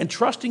trade, and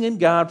trusting in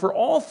God for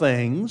all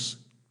things,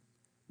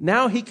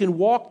 now he can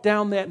walk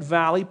down that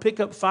valley,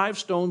 pick up 5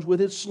 stones with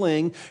his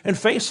sling, and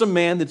face a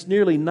man that's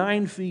nearly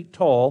 9 feet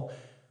tall,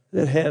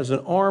 that has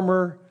an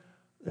armor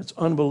that's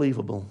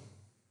unbelievable.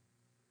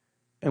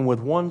 And with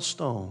 1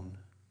 stone.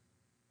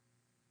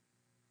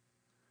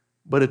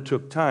 But it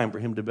took time for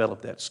him to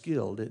develop that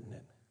skill, didn't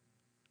it?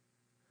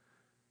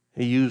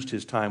 He used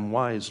his time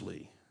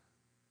wisely.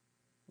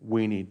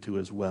 We need to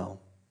as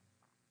well.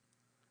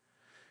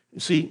 You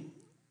see,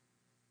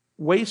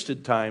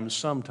 wasted time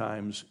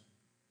sometimes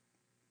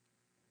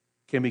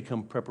can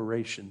become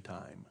preparation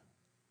time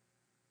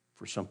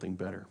for something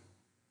better.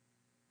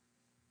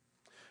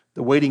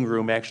 The waiting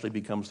room actually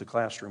becomes the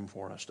classroom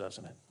for us,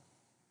 doesn't it?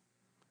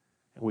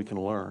 And we can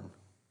learn.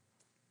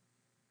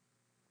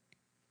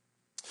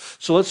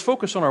 So let's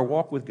focus on our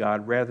walk with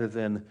God rather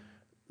than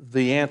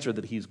the answer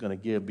that he's going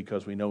to give,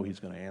 because we know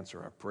he's going to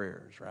answer our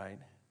prayers, right?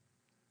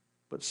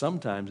 But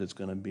sometimes it's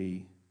going to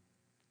be,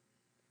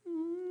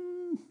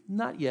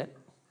 not yet.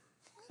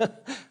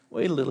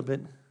 Wait a little bit.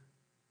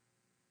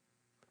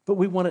 But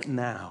we want it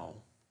now.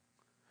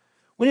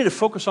 We need to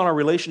focus on our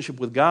relationship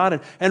with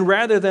God, and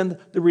rather than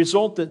the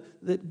result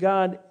that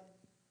God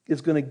is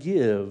going to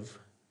give,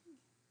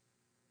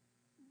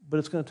 but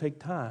it's going to take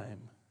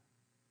time.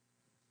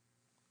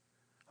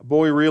 A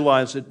boy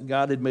realized that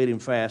God had made him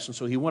fast, and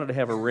so he wanted to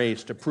have a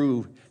race to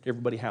prove to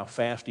everybody how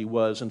fast he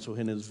was, and so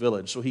in his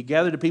village. So he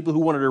gathered the people who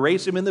wanted to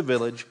race him in the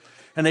village,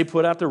 and they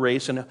put out the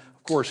race, and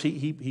of course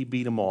he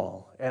beat them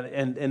all.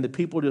 And the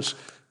people just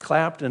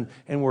clapped and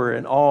were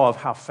in awe of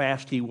how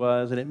fast he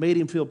was, and it made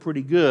him feel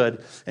pretty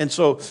good. And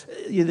so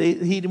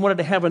he wanted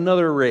to have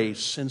another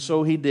race, and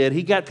so he did.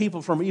 He got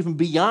people from even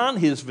beyond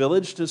his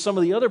village to some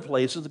of the other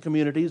places, the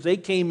communities. They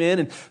came in,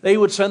 and they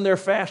would send their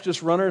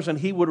fastest runners, and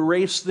he would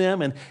race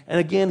them, and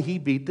again he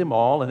beat them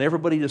all, and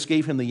everybody just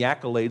gave him the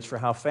accolades for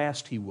how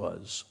fast he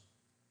was.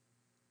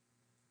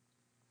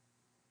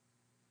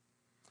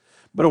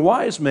 But a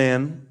wise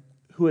man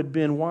who had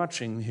been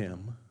watching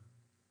him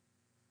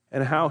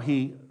and how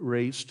he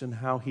raced and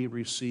how he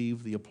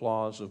received the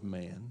applause of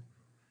man,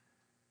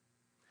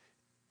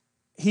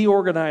 he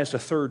organized a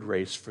 3rd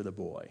race for the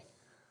boy.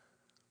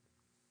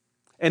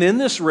 And in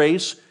this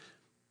race,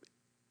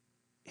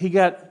 he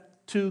got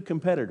 2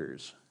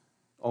 competitors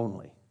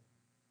only.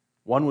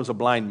 One was a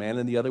blind man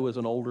and the other was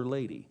an older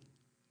lady.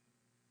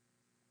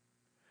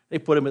 They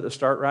put him at the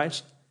start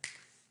race.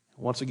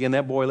 Once again,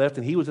 that boy left,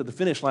 and he was at the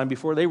finish line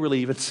before they really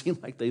even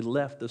seemed like they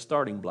left the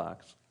starting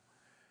blocks.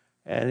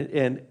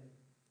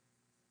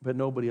 But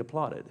nobody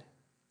applauded.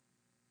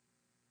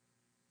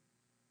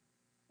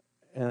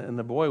 And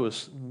the boy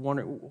was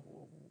wondering,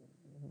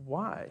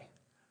 why?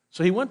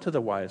 So he went to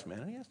the wise man,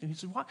 and he asked him, he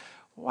said,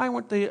 why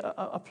weren't they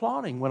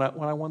applauding when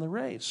I won the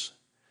race?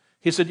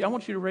 He said, I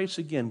want you to race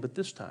again, but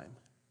this time,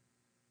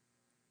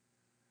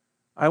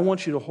 I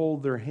want you to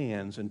hold their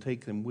hands and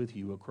take them with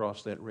you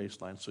across that race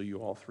line so you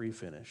all 3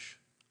 finish.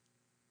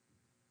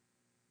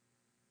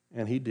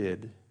 And he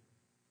did.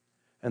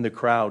 And the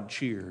crowd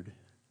cheered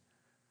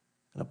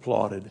and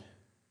applauded.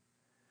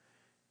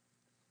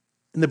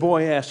 And the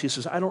boy asked, he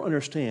says, I don't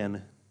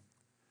understand.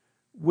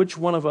 Which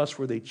one of us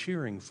were they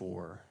cheering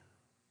for?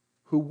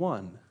 Who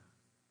won?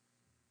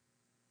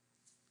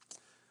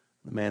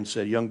 The man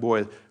said, young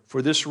boy,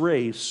 for this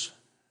race,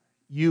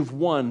 you've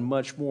won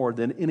much more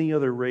than any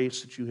other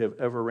race that you have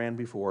ever ran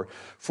before.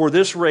 For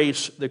this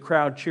race, the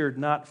crowd cheered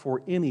not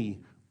for any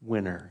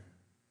winner,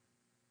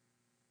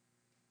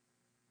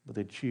 but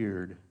they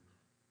cheered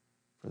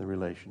for the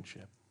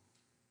relationship.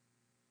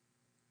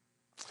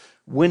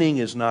 Winning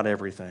is not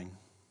everything.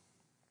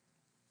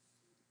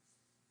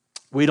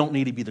 We don't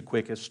need to be the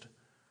quickest,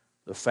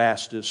 the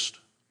fastest.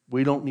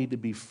 We don't need to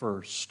be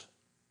first.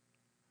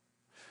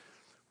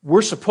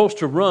 We're supposed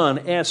to run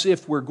as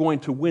if we're going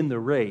to win the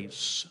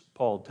race,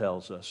 Paul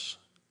tells us.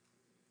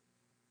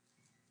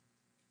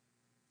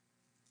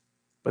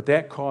 But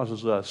that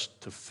causes us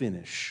to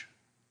finish.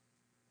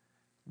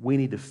 We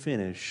need to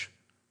finish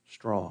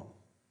strong.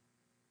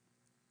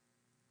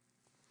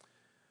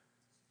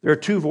 There are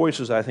 2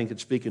 voices, I think, that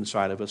speak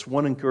inside of us.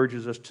 One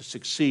encourages us to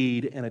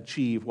succeed and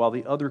achieve, while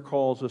the other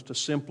calls us to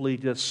simply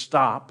just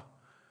stop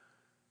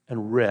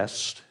and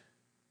rest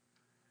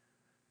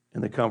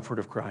in the comfort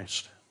of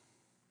Christ.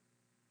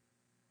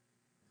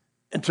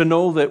 And to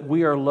know that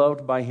we are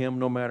loved by Him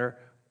no matter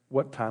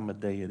what time of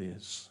day it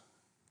is.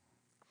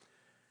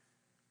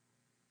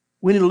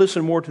 We need to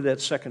listen more to that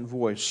second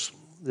voice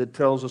that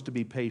tells us to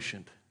be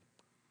patient.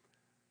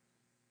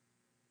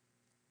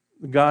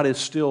 God is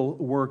still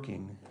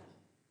working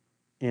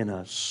in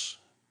us.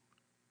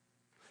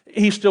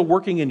 He's still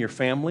working in your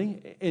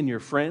family, in your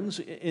friends,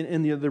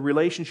 in the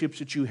relationships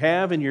that you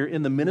have,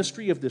 in the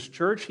ministry of this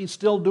church. He's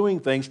still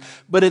doing things,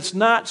 but it's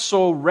not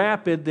so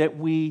rapid that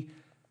we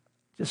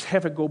just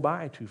have it go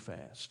by too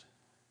fast.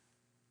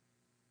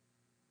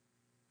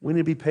 We need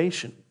to be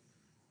patient.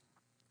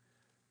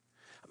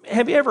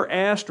 Have you ever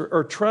asked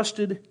or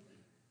trusted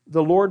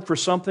the Lord for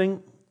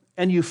something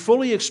and you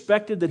fully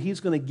expected that He's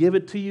going to give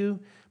it to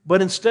you,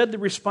 but instead the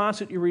response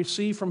that you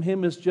receive from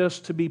Him is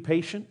just to be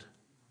patient?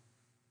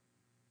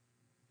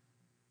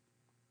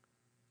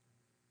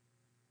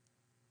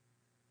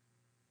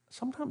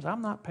 Sometimes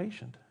I'm not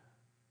patient.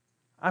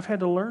 I've had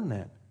to learn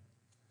that.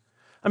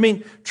 I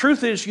mean,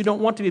 truth is, you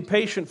don't want to be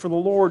patient for the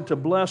Lord to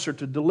bless or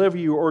to deliver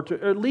you, or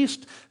to at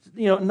least,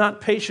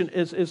 not patient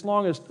as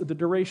long as the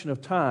duration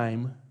of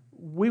time.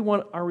 We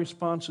want our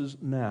responses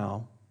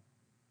now.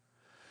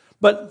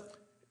 But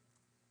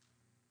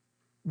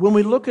when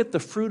we look at the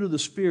fruit of the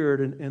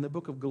Spirit in the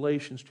book of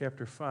Galatians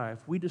chapter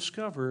 5, we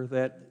discover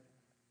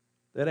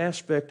that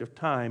aspect of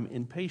time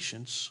in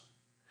patience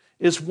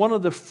is one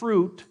of the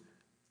fruit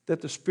that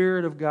the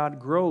Spirit of God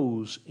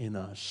grows in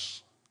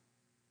us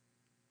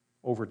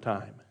over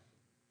time.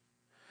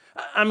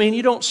 I mean,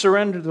 you don't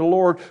surrender to the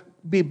Lord,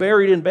 be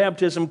buried in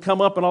baptism,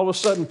 come up, and all of a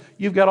sudden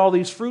you've got all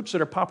these fruits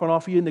that are popping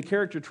off of you in the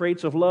character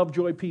traits of love,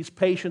 joy, peace,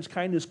 patience,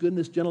 kindness,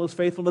 goodness, gentleness,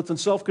 faithfulness, and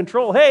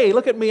self-control. Hey,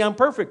 look at me, I'm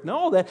perfect.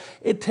 No, that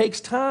it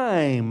takes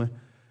time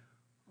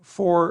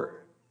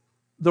for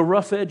the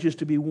rough edges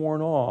to be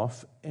worn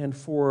off and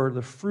for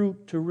the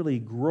fruit to really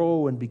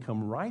grow and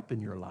become ripe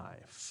in your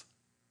life.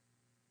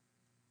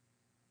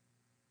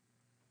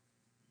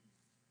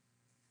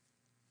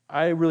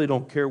 I really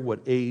don't care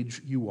what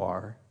age you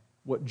are,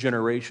 what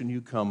generation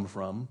you come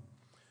from,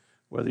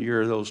 whether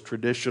you're those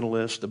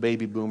traditionalists, the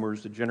baby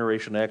boomers, the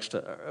Generation X,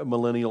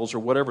 millennials, or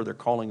whatever they're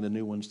calling the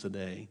new ones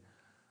today.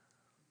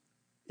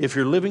 If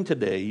you're living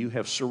today, you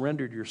have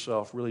surrendered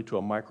yourself really to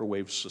a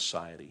microwave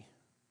society.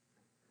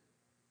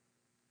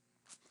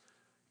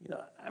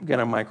 I've got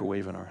a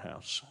microwave in our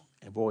house,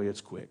 and boy,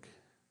 it's quick.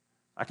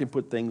 I can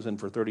put things in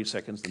for 30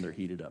 seconds and they're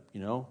heated up,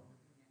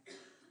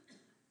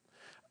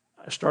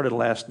 I started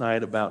last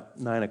night about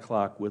 9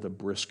 o'clock with a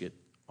brisket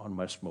on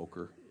my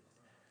smoker,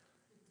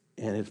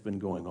 and it's been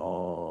going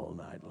all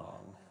night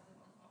long.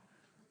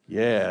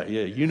 Yeah,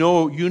 you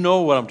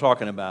know what I'm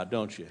talking about,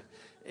 don't you?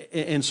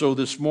 And so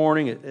this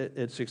morning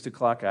at 6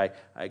 o'clock,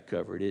 I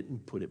covered it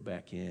and put it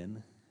back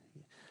in,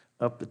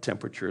 up the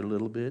temperature a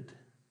little bit.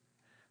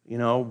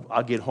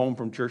 I'll get home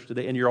from church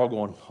today, and you're all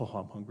going, oh,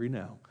 I'm hungry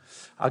now.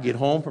 I'll get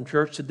home from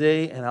church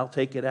today, and I'll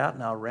take it out,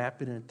 and I'll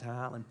wrap it in a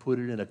towel and put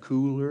it in a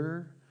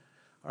cooler.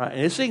 All right,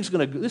 and this thing's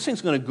going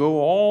to go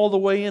all the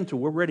way into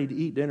we're ready to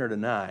eat dinner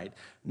tonight.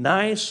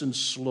 Nice and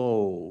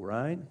slow,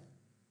 right?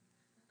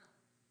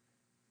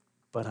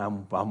 But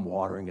I'm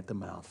watering at the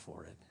mouth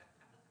for it.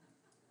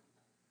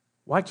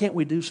 Why can't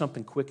we do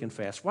something quick and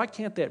fast? Why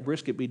can't that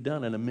brisket be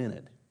done in a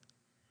minute?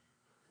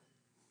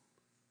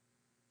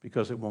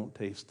 Because it won't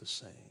taste the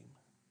same.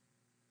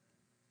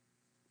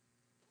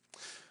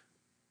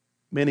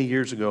 Many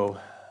years ago,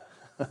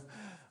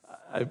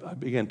 I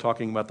began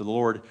talking about the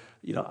Lord.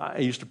 I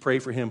used to pray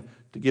for Him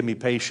to give me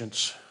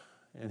patience,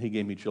 and He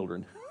gave me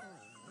children.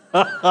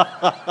 No,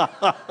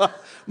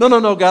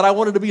 God, I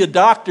wanted to be a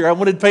doctor. I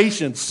wanted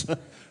patience.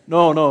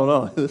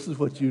 No, this is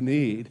what you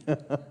need.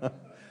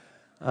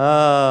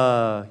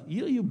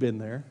 You've been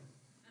there.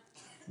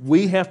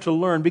 We have to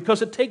learn,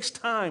 because it takes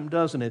time,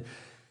 doesn't it?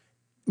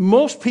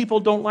 Most people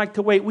don't like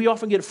to wait. We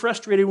often get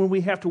frustrated when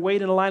we have to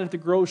wait in a line at the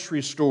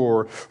grocery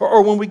store,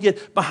 or when we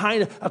get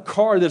behind a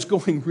car that's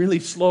going really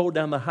slow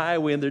down the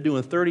highway and they're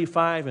doing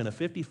 35 and a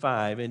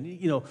 55, and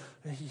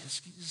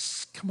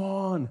just come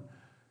on.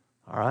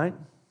 All right?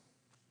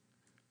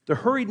 The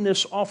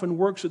hurriedness often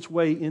works its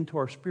way into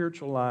our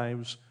spiritual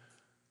lives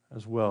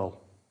as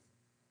well,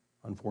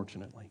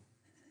 unfortunately.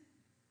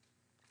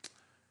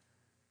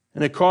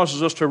 And it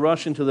causes us to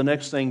rush into the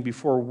next thing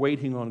before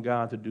waiting on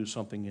God to do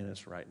something in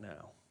us right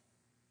now.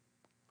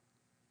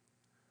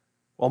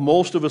 While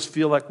most of us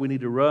feel like we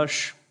need to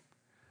rush,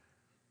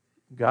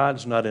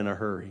 God's not in a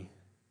hurry.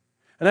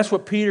 And that's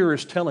what Peter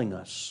is telling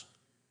us.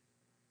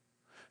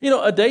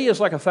 A day is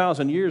like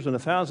 1,000 years, and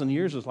 1,000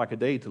 years is like a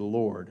day to the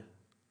Lord.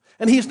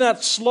 And He's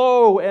not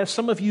slow, as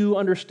some of you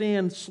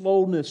understand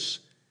slowness.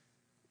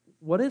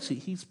 What is He?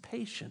 He's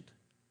patient.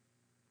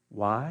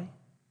 Why?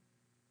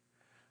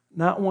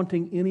 Not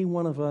wanting any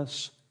one of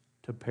us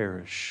to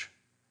perish,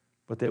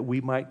 but that we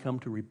might come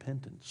to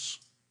repentance.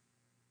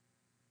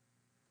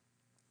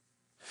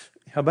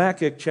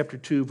 Habakkuk chapter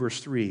 2, verse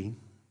 3,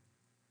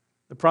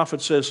 the prophet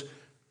says,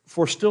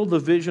 "For still the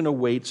vision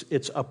awaits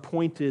its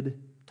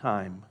appointed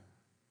time."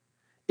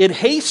 It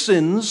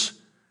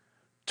hastens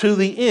to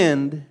the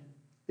end,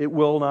 it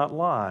will not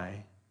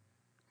lie.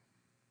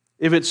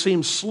 If it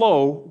seems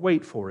slow,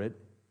 wait for it.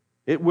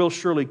 It will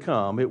surely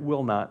come, it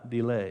will not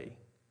delay.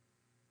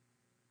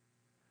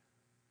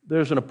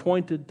 There's an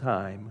appointed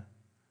time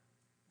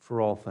for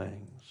all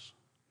things.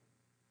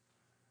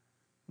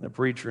 The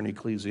preacher in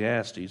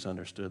Ecclesiastes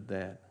understood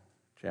that,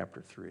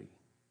 chapter 3.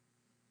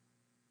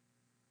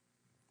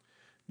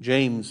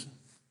 James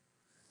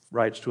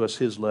writes to us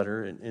his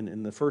letter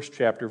in the first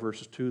chapter,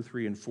 verses 2,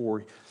 3, and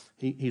 4.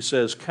 He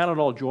says, "Count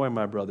it all joy,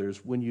 my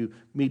brothers, when you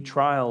meet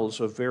trials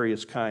of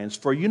various kinds,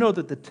 for you know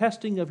that the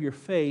testing of your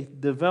faith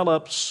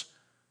develops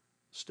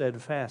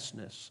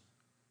steadfastness,"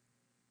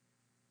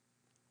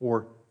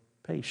 or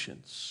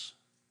patience.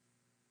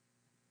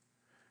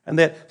 "And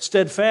that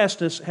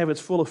steadfastness have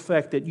its full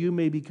effect, that you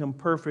may become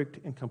perfect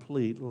and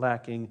complete,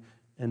 lacking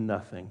in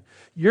nothing."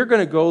 You're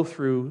going to go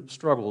through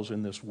struggles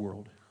in this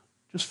world.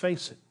 Just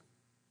face it.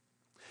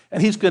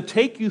 And He's going to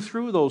take you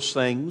through those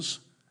things.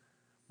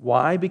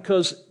 Why?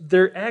 Because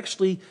they're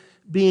actually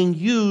being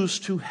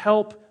used to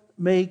help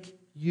make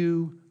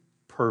you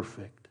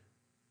perfect.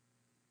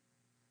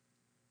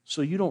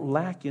 So you don't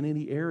lack in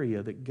any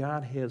area that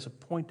God has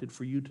appointed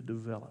for you to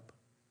develop.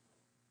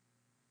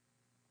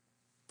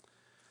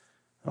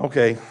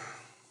 Okay,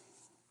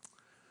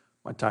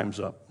 my time's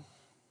up.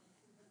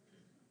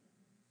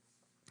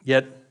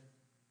 Yet,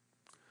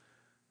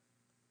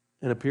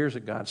 it appears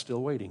that God's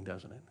still waiting,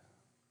 doesn't it?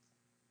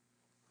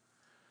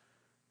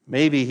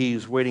 Maybe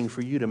He's waiting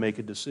for you to make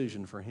a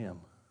decision for Him.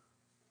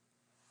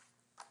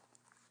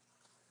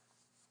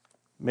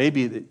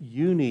 Maybe that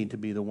you need to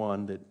be the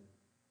one that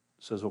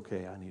says,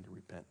 okay, I need to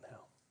repent now.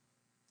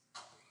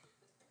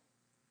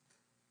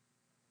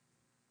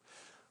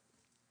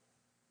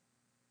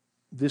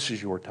 This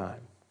is your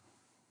time.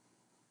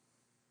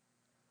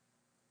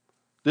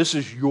 This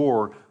is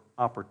your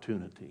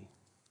opportunity.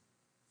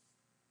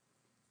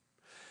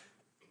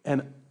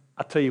 And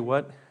I'll tell you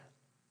what,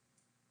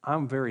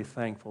 I'm very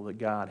thankful that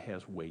God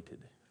has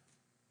waited.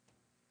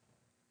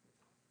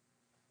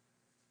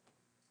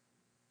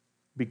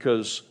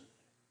 Because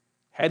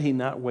had He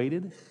not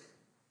waited,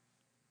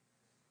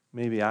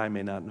 maybe I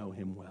may not know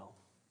Him well.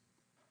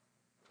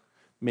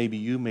 Maybe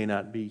you may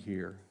not be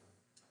here.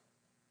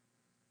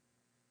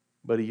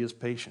 But He is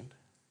patient.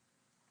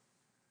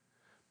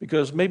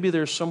 Because maybe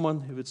there's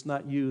someone, if it's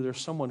not you,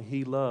 there's someone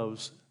He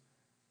loves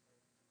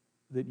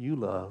that you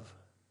love,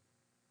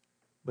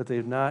 but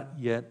they've not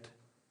yet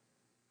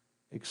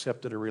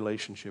accepted a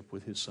relationship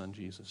with His Son,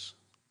 Jesus.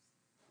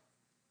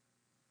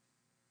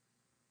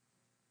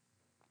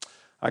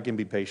 I can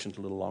be patient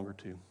a little longer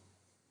too.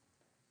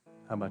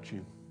 How about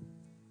you?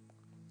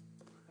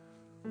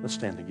 Let's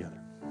stand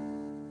together.